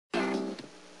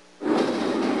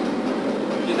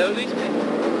you know these people?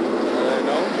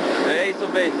 No. The Aec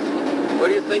of Base. What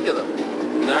do you think of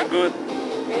them? They're good.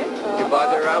 You buy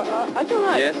their album? I don't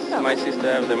like Yes, my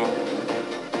sister have them.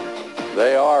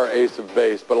 They are Ace of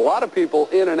Base, but a lot of people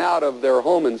in and out of their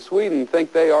home in Sweden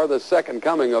think they are the second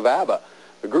coming of ABBA.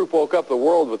 The group woke up the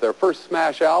world with their first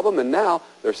smash album, and now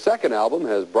their second album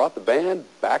has brought the band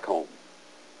back home.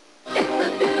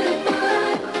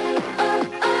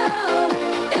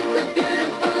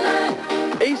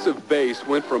 Ace of Base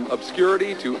went from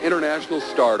obscurity to international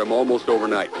stardom almost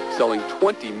overnight, selling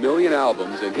 20 million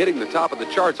albums and hitting the top of the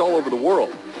charts all over the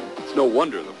world. It's no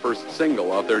wonder the first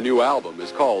single of their new album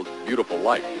is called Beautiful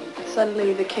Life.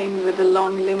 Suddenly they came with the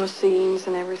long limousines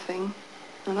and everything,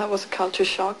 and that was a culture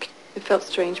shock. It felt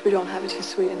strange. We don't have it in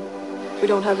Sweden. We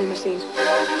don't have limousines.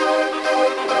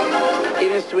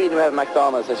 Even in Sweden we have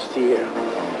McDonald's, as you see here.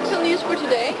 So news for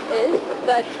today is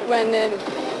that when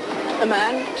a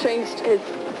man changed his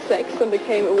sex and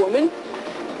became a woman,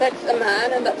 that's a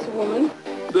man and that's a woman.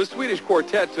 The Swedish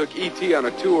quartet took E.T. on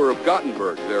a tour of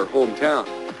Gothenburg, their hometown.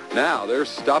 Now they're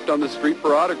stopped on the street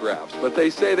for autographs, but they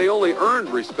say they only earned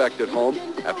respect at home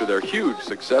after their huge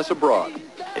success abroad.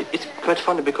 It's quite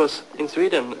funny because in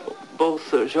Sweden,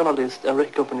 both journalists and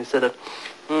record companies said that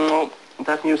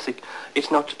that music,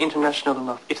 it's not international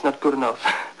enough, it's not good enough.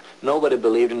 Nobody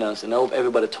believed in us, and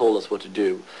everybody told us what to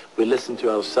do. We listened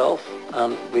to ourselves,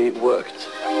 and we worked.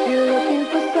 You're looking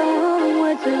for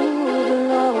somewhere to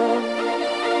belong.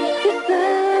 You're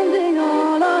standing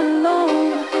all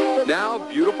alone. Now,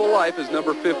 Beautiful Life is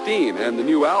number 15, and the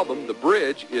new album, The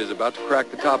Bridge, is about to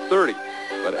crack the top 30.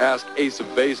 But ask Ace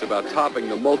of Base about topping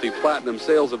the multi-platinum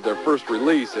sales of their first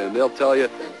release, and they'll tell you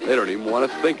they don't even want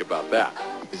to think about that.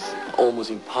 It's almost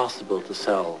impossible to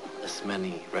sell as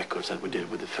many records as we did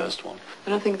with the first one. I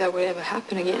don't think that will ever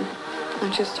happen again.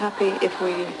 I'm just happy if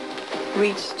we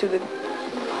reach to the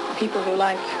people who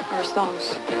like our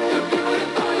songs.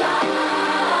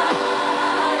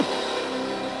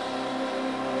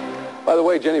 By the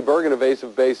way, Jenny Bergen of Ace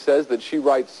of Base says that she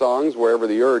writes songs wherever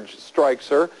the urge strikes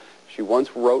her. She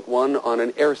once wrote one on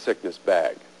an air sickness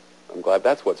bag. I'm glad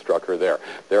that's what struck her there.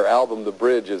 Their album, The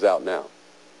Bridge, is out now.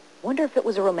 Wonder if it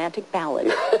was a romantic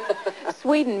ballad.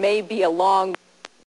 Sweden may be a long